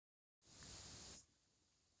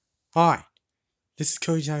Hi, this is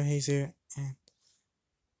Cody Hayes here, and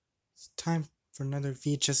it's time for another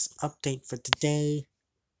VHS update for today,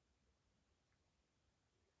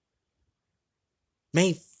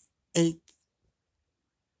 May 8th,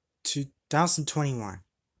 2021.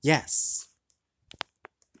 Yes,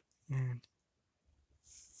 and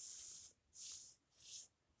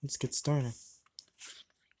let's get started.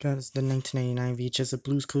 Got us the 1999 VHS of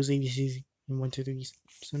Blue's Clues ABC and 1, 2, 3.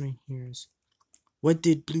 So here's what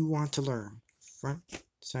did Blue want to learn? Front,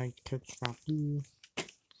 side, cut, drop, Blue.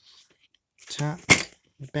 Top,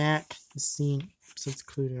 back, the scene. Episodes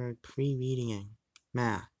included are pre-reading and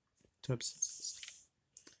math. 2 episodes.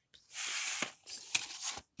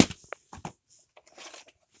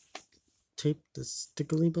 Tape the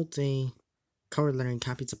sticker label, the color lettering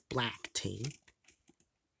copies of black tape.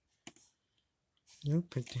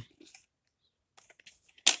 Nope.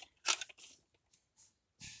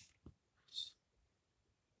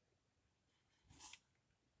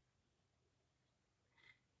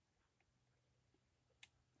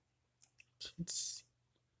 Let's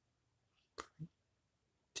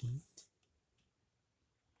see.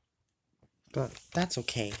 But that's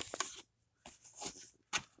okay.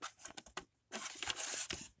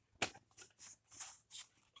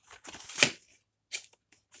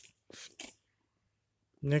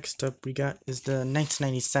 Next up we got is the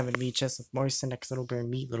 1997 VHS of Morrison X Little Bear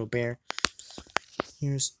Meet Little Bear.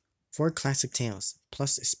 Here's 4 classic tales,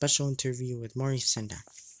 plus a special interview with Maurice Sendak.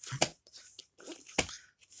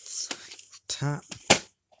 Top,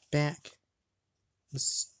 back. The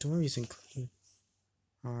stories include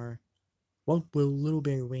are What Will Little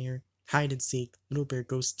Bear Wear? Hide and Seek, Little Bear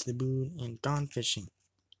Goes to the Moon, and Gone Fishing.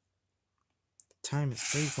 The time is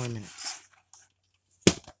 34 minutes.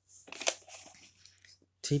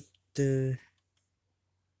 Tape the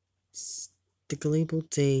sticker label,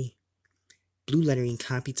 a blue lettering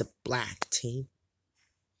copies of black tape.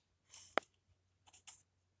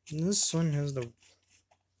 And this one has the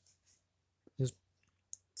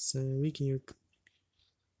it's a week in your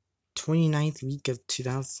 29th week of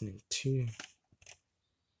 2002.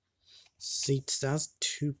 See,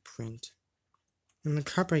 2002 print. And the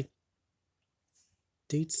copyright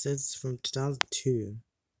date says from 2002.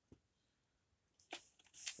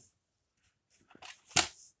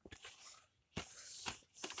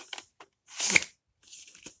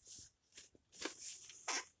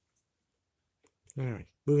 Alright,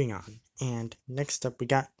 moving on. And next up we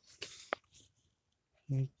got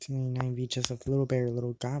 1999 VHS of Little Bear,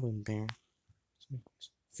 Little Goblin Bear.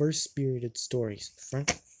 First Spirited Stories.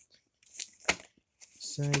 Front,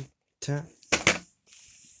 side, top.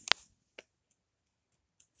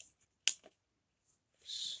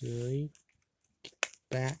 Side,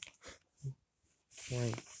 back,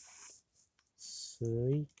 right,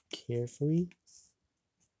 side, carefully.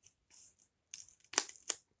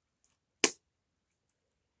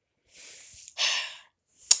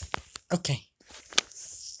 Okay.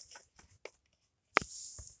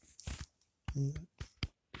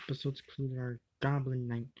 Episodes include our Goblin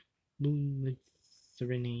Night, Moonlit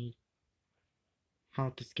Serenade, How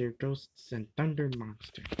to Scare Ghosts, and Thunder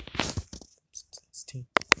Monster.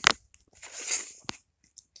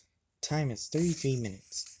 Time is 33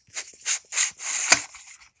 minutes.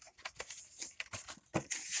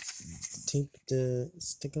 Tape the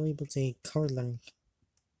sticker label, a color lettering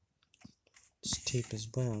tape as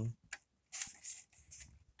well.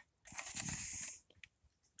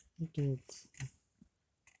 It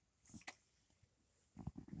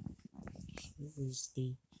is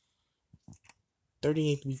the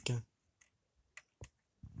 38th week of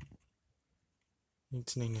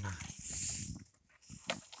 1999.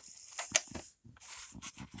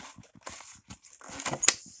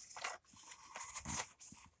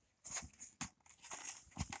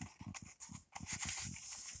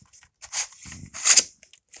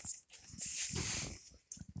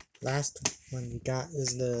 Last one we got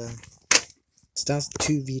is the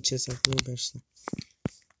 2002 VHS of Little Bear.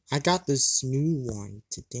 I got this new one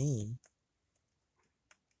today.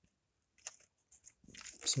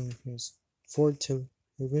 So here's 4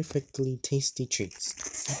 terrifically tasty treats.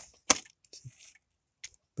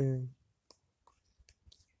 Bear.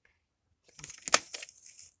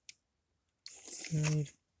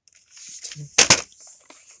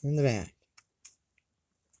 In the back.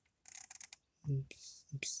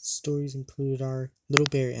 Stories include our Little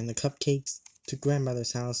Bear and the Cupcakes, To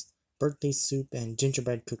Grandmother's House, Birthday Soup, and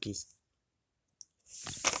Gingerbread Cookies.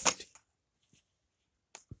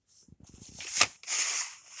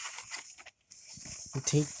 We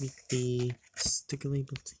take the sticker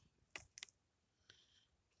label,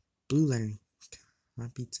 blue lettering,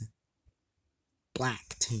 not pizza.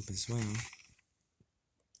 black tape as well.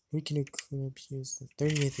 We can clip use the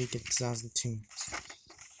 30th week of 2002.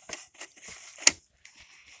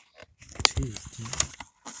 Tuesday.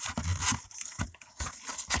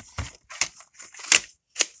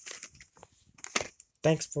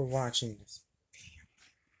 Thanks for watching this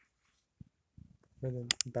video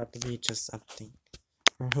about the VHS update.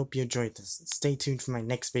 I hope you enjoyed this. Stay tuned for my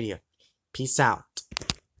next video. Peace out.